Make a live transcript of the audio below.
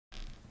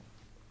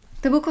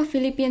The book of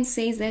Philippians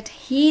says that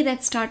he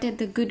that started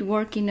the good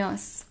work in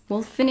us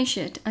will finish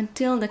it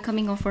until the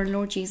coming of our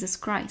Lord Jesus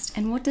Christ.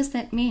 And what does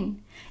that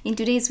mean? In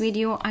today's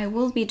video, I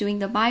will be doing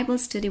the Bible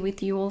study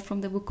with you all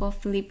from the book of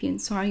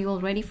Philippians. So are you all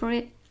ready for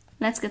it?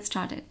 Let's get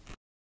started.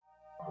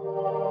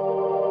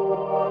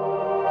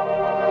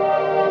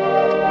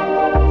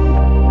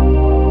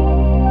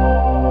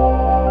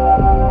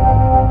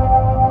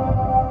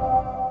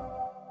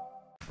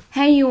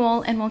 Hey you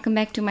all, and welcome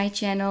back to my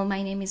channel.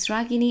 My name is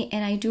Ragini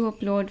and I do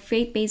upload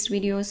faith-based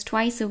videos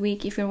twice a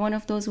week. If you're one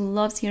of those who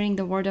loves hearing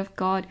the Word of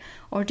God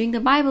or doing the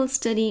Bible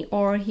study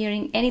or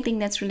hearing anything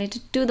that's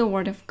related to the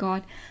Word of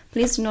God,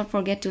 please do not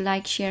forget to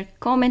like, share,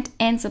 comment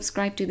and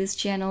subscribe to this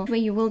channel where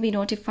you will be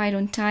notified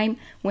on time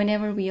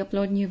whenever we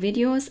upload new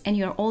videos, and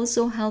you're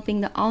also helping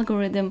the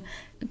algorithm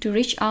to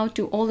reach out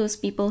to all those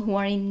people who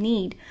are in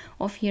need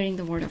of hearing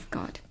the Word of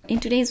God.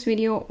 In today's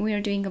video, we are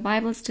doing a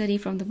Bible study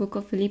from the book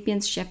of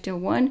Philippians chapter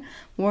 1,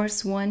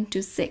 verse 1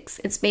 to 6.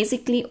 It's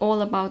basically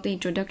all about the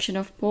introduction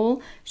of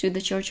Paul to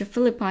the church of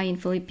Philippi in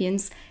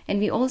Philippians, and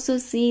we also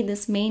see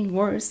this main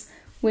verse,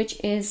 which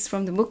is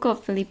from the book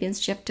of Philippians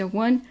chapter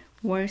 1,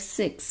 verse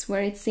 6,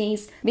 where it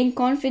says, being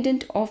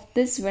confident of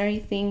this very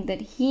thing,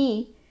 that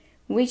he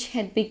which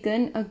had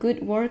begun a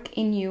good work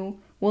in you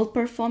will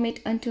perform it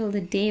until the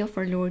day of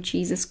our Lord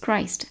Jesus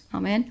Christ.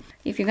 Amen.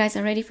 If you guys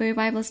are ready for your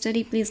Bible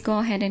study, please go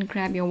ahead and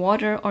grab your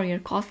water or your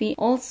coffee.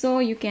 Also,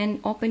 you can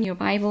open your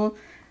Bible,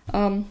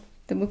 the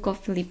book of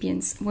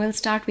Philippians. We'll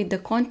start with the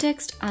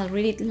context. I'll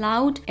read it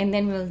loud and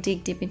then we'll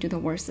dig deep into the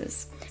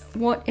verses.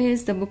 What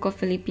is the book of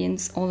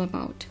Philippians all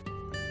about?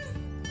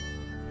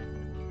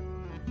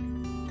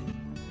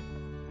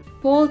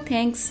 Paul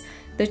thanks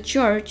the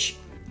church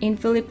in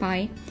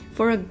Philippi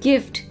for a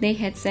gift they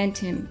had sent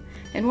him.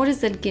 And what is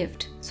that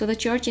gift? So the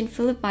church in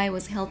Philippi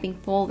was helping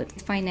Paul with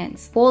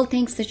finance. Paul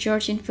thanks the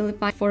church in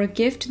Philippi for a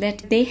gift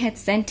that they had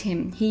sent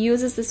him. He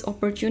uses this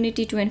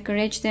opportunity to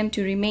encourage them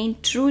to remain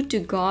true to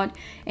God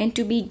and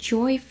to be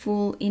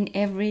joyful in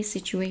every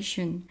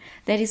situation.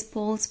 That is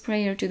Paul's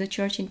prayer to the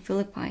church in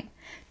Philippi,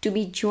 to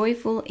be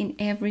joyful in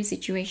every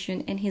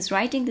situation. And he's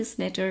writing this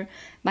letter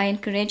by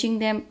encouraging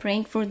them,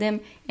 praying for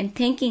them, and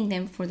thanking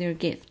them for their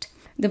gift.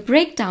 The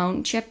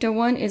breakdown, chapter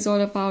 1 is all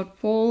about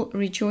Paul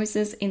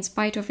rejoices in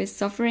spite of his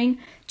suffering.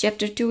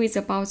 Chapter 2 is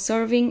about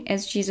serving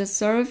as Jesus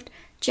served.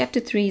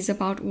 Chapter 3 is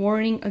about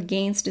warning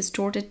against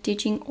distorted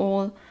teaching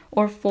or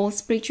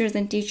false preachers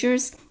and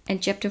teachers. And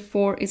chapter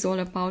 4 is all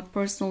about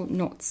personal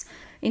notes.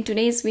 In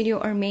today's video,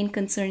 our main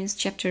concern is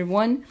chapter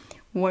 1,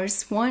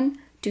 verse 1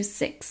 to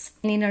 6.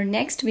 And in our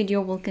next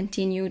video, we'll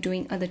continue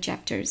doing other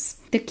chapters.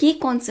 The key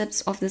concepts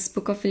of this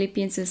book of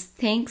Philippians is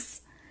thanks,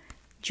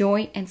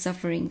 joy and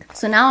suffering.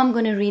 So now I'm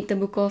going to read the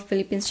book of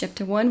Philippians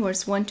chapter 1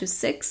 verse 1 to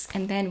 6,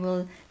 and then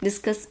we'll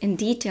discuss in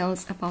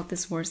details about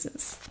these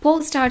verses.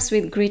 Paul starts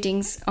with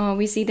greetings.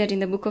 We see that in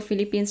the book of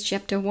Philippians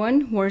chapter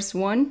 1 verse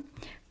 1,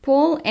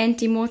 Paul and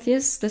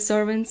Timotheus, the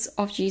servants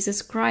of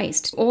Jesus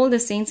Christ, all the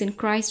saints in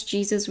Christ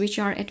Jesus which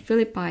are at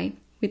Philippi,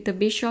 with the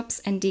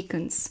bishops and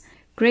deacons.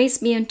 Grace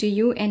be unto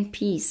you and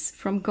peace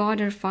from God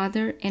our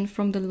Father and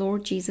from the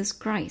Lord Jesus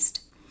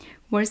Christ.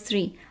 Verse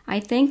 3, I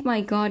thank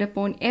my God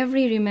upon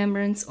every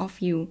remembrance of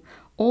you,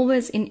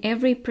 always in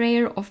every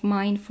prayer of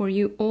mine for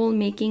you all,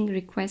 making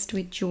request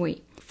with joy,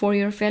 for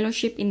your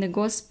fellowship in the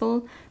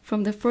gospel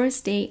from the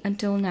first day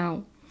until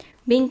now,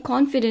 being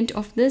confident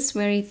of this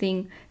very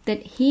thing,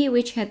 that he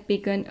which hath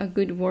begun a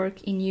good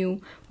work in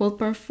you will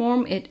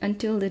perform it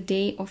until the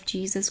day of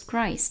Jesus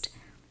Christ.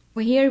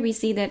 Here we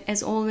see that,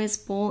 as always,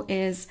 Paul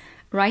is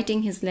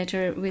writing his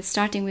letter with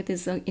starting with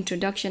his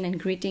introduction and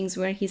greetings,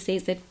 where he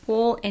says that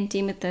Paul and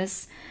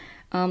Timotheus,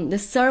 the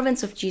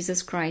servants of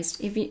Jesus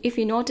Christ. If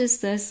you notice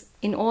this,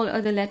 in all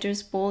other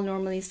letters, Paul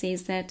normally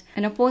says that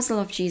an apostle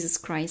of Jesus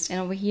Christ, and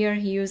over here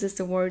he uses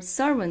the word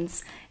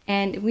servants.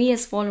 And we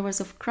as followers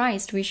of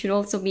Christ, we should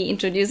also be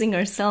introducing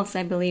ourselves,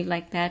 I believe,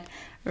 like that.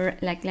 Or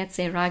like, let's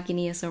say,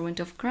 Ragini, a servant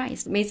of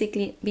Christ.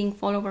 Basically, being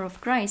follower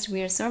of Christ,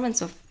 we are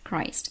servants of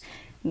Christ,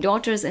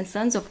 daughters and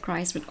sons of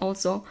Christ, but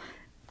also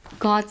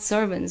God's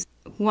servants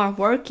who are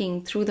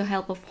working through the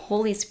help of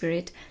Holy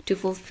Spirit to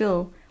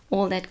fulfill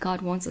all that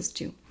God wants us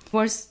to.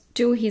 Verse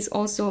 2, he's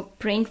also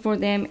praying for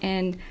them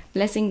and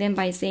blessing them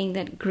by saying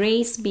that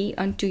grace be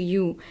unto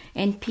you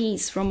and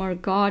peace from our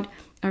God,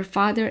 our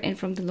Father, and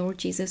from the Lord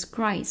Jesus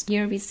Christ.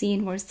 Here we see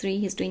in verse 3,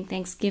 he's doing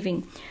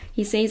thanksgiving.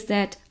 He says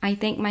that I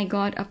thank my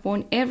God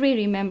upon every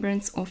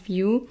remembrance of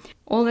you,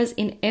 always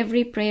in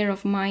every prayer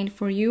of mine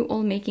for you,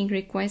 all making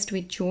request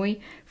with joy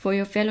for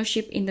your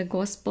fellowship in the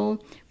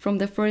gospel from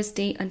the first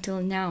day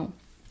until now.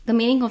 The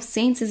meaning of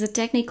saints is a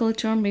technical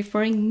term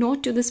referring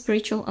not to the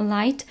spiritual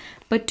elite,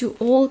 but to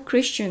all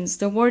Christians.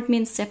 The word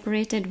means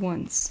separated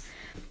ones.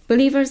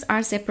 Believers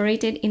are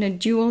separated in a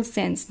dual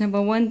sense. Number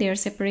one, they are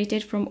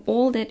separated from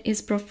all that is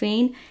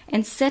profane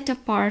and set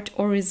apart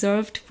or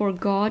reserved for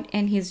God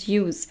and His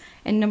use.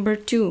 And number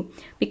two,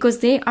 because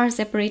they are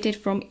separated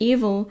from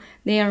evil,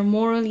 they are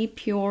morally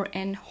pure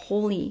and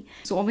holy.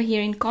 So over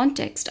here in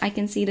context, I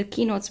can see the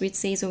keynotes which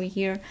says over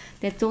here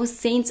that those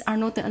saints are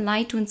not the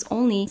elite ones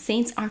only.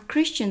 Saints are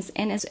Christians,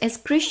 and as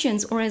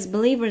Christians or as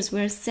believers, we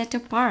are set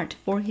apart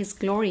for His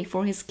glory,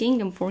 for His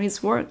kingdom, for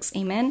His works.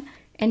 Amen.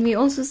 And we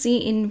also see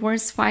in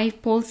verse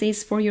 5, Paul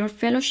says, for your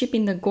fellowship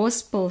in the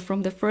gospel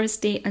from the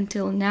first day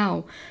until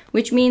now,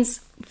 which means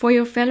for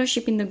your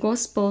fellowship in the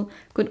gospel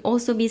could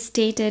also be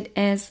stated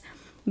as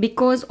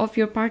because of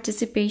your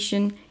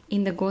participation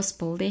in the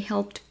gospel. They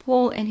helped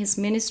Paul and his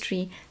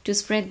ministry to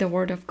spread the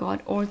word of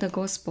God or the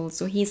gospel.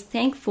 So he is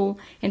thankful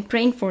and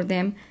praying for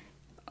them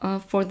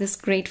for this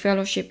great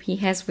fellowship he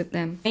has with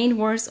them. Main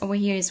verse over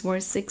here is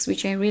verse 6,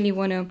 which I really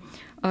want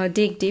to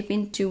dig deep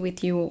into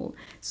with you all.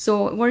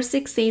 So verse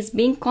 6 says,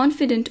 being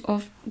confident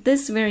of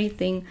this very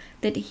thing,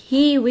 that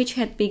he which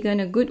hath begun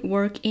a good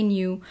work in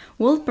you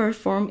will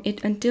perform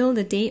it until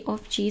the day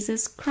of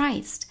Jesus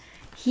Christ.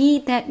 He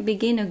that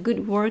began a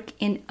good work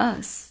in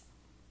us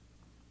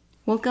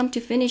will come to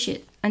finish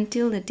it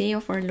until the day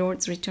of our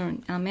Lord's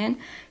return. Amen.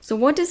 So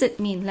what does it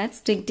mean? Let's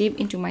dig deep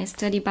into my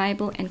study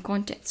Bible and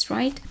context,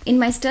 right? In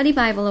my study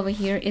Bible over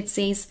here, it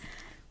says,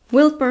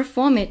 will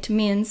perform it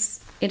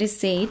means, it is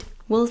said,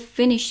 will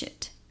finish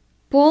it.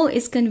 Paul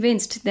is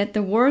convinced that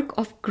the work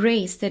of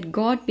grace that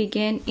God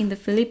began in the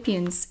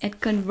Philippians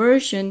at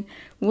conversion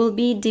will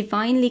be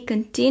divinely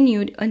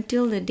continued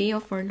until the day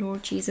of our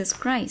Lord Jesus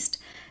Christ.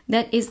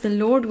 That is, the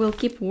Lord will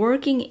keep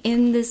working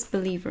in these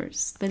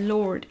believers. The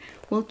Lord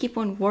will keep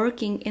on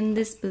working in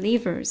these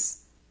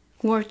believers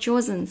who are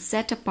chosen,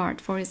 set apart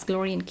for His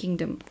glory and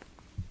kingdom,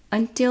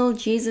 until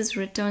Jesus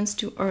returns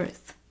to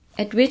earth,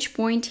 at which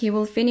point He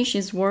will finish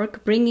His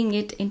work, bringing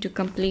it into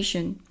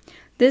completion.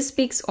 This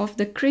speaks of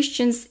the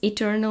Christian's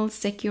eternal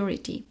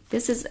security.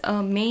 This is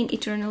a main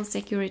eternal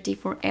security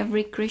for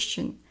every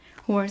Christian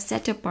who are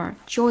set apart,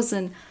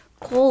 chosen,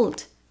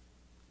 called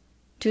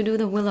to do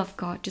the will of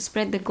God, to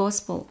spread the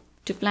gospel,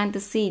 to plant the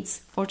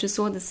seeds or to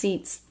sow the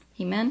seeds.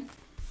 Amen.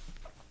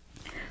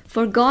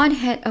 For God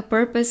had a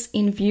purpose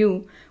in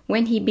view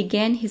when He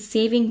began His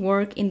saving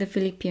work in the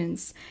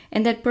Philippians,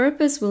 and that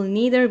purpose will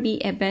neither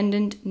be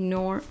abandoned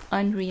nor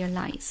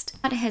unrealized.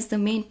 God has the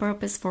main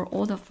purpose for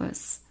all of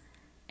us.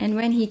 And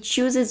when He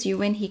chooses you,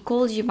 when He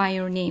calls you by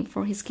your name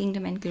for His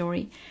kingdom and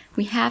glory,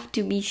 we have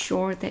to be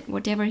sure that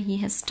whatever He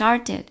has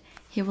started,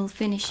 He will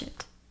finish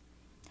it.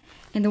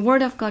 And the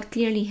Word of God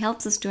clearly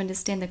helps us to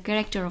understand the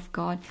character of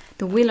God,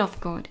 the will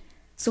of God.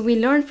 So we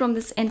learn from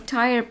this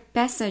entire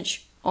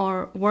passage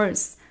or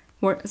verse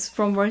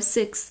from verse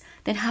 6,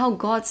 that how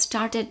God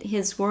started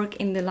His work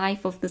in the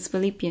life of these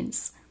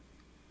Philippians.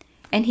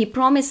 And He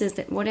promises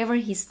that whatever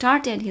He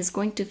started, He's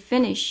going to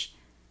finish.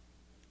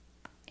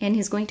 And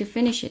He's going to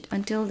finish it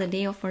until the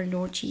day of our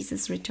Lord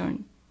Jesus'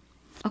 return.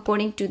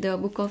 According to the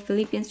book of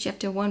Philippians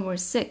chapter 1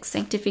 verse 6,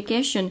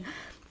 sanctification,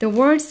 the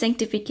word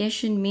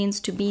sanctification means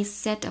to be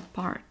set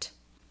apart.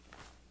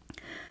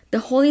 The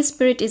Holy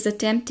Spirit is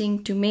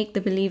attempting to make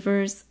the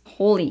believers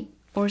holy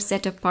or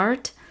set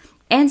apart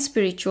and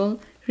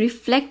spiritual,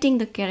 reflecting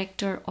the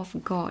character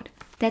of God.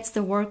 That's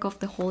the work of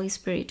the Holy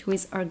Spirit, who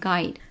is our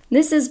guide.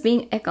 This is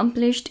being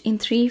accomplished in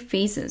 3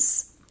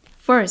 phases.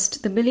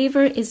 First, the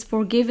believer is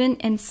forgiven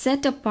and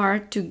set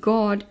apart to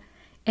God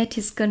at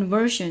his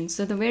conversion.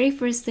 So the very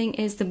first thing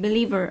is the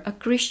believer, a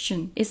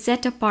Christian, is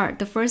set apart.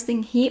 The first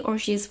thing, he or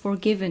she is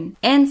forgiven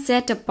and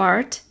set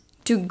apart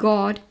to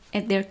God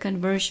at their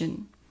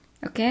conversion.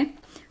 Okay?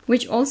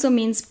 Which also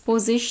means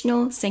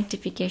positional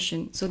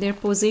sanctification. So they're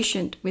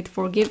positioned with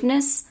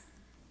forgiveness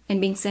and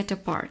being set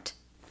apart.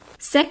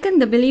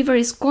 Second, the believer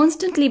is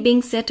constantly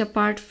being set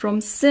apart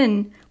from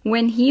sin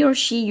when he or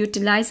she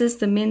utilizes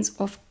the means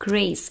of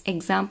grace.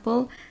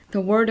 Example,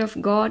 the Word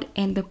of God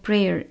and the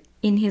prayer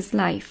in his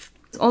life.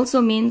 It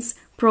also means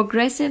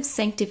progressive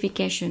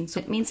sanctification. So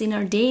it means in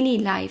our daily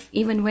life,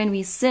 even when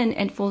we sin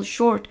and fall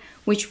short,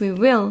 which we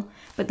will,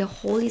 but the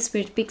Holy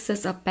Spirit picks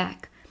us up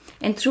back.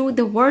 And through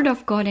the Word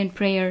of God and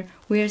prayer,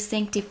 we are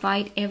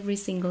sanctified every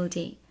single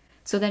day.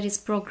 So that is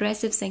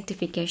progressive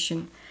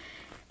sanctification.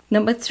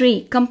 Number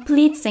 3,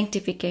 complete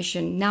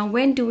sanctification. Now,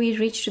 when do we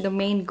reach to the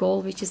main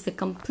goal, which is the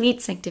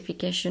complete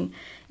sanctification?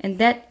 And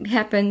that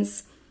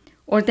happens,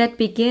 or that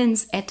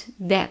begins at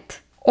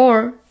death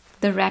or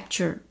the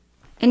rapture.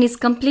 And is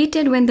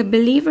completed when the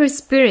believer's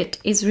spirit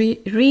is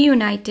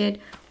reunited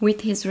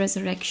with his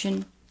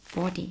resurrection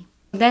body.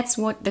 That's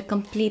what the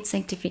complete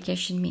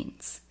sanctification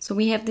means. So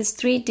we have these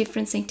 3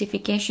 different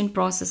sanctification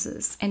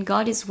processes, and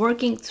God is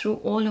working through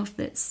all of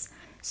this.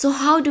 So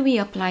how do we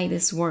apply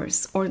this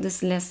verse or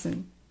this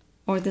lesson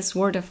or this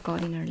Word of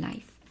God in our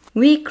life?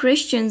 We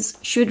Christians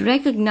should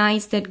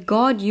recognize that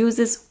God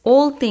uses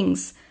all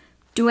things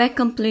to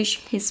accomplish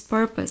His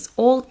purpose,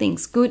 all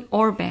things, good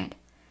or bad,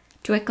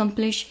 to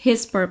accomplish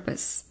His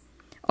purpose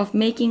of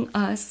making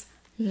us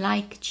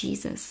like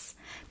Jesus.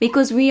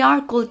 Because we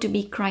are called to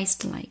be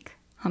Christ-like.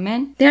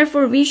 Amen.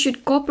 Therefore, we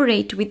should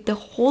cooperate with the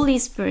Holy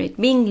Spirit,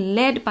 being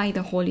led by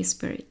the Holy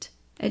Spirit.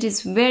 It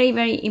is very,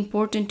 very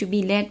important to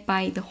be led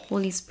by the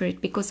Holy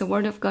Spirit, because the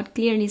Word of God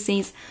clearly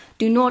says,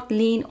 do not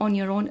lean on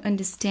your own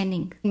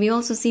understanding. We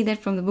also see that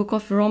from the book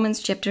of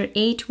Romans chapter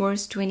 8,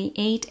 verse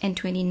 28 and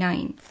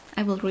 29.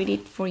 I will read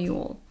it for you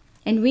all.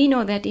 And we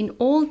know that in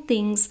all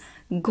things,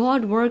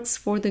 God works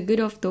for the good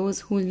of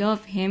those who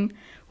love Him,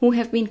 who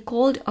have been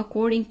called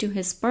according to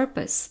His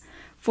purpose.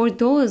 For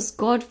those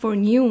God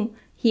foreknew,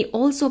 He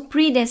also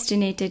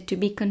predestinated to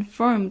be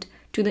conformed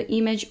to the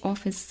image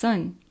of His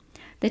Son,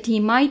 that He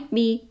might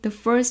be the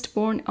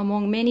firstborn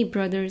among many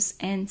brothers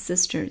and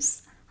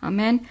sisters.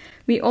 Amen.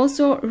 We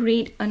also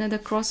read another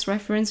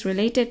cross-reference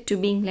related to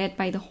being led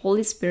by the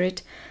Holy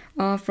Spirit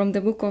from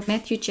the book of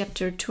Matthew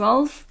chapter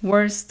 12,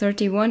 verse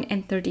 31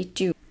 and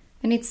 32.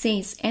 And it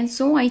says, and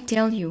so I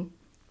tell you,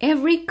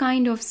 every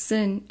kind of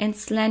sin and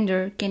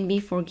slander can be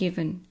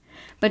forgiven,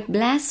 but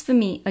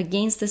blasphemy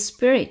against the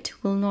Spirit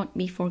will not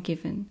be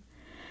forgiven.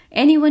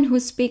 Anyone who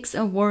speaks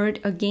a word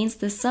against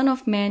the Son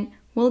of Man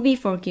will be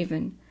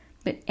forgiven,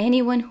 but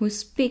anyone who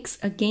speaks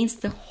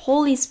against the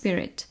Holy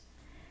Spirit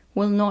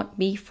will not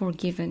be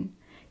forgiven,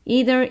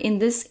 either in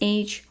this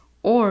age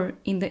or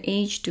in the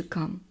age to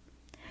come.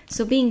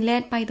 So being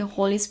led by the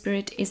Holy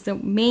Spirit is the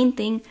main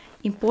thing,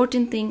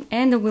 important thing,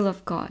 and the will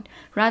of God.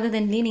 Rather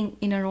than leaning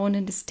in our own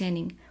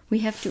understanding, we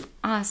have to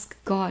ask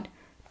God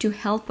to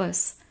help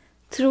us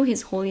through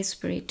His Holy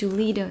Spirit to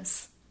lead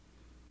us,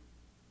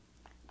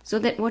 so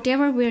that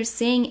whatever we are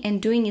saying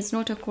and doing is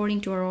not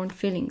according to our own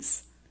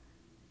feelings,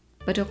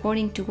 but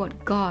according to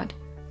what God,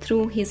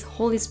 through His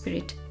Holy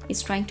Spirit,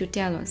 is trying to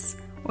tell us,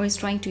 or is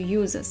trying to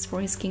use us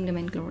for His kingdom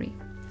and glory.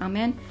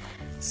 Amen.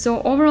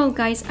 So overall,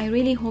 guys, I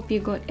really hope you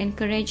got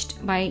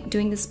encouraged by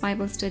doing this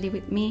Bible study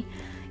with me.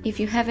 If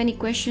you have any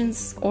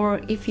questions,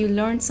 or if you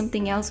learned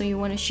something else, or you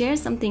want to share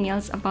something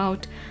else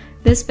about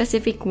this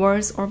specific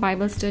verse or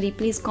Bible study,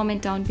 please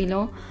comment down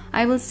below.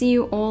 I will see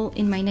you all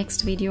in my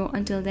next video.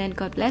 Until then,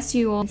 God bless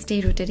you all and stay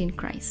rooted in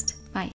Christ.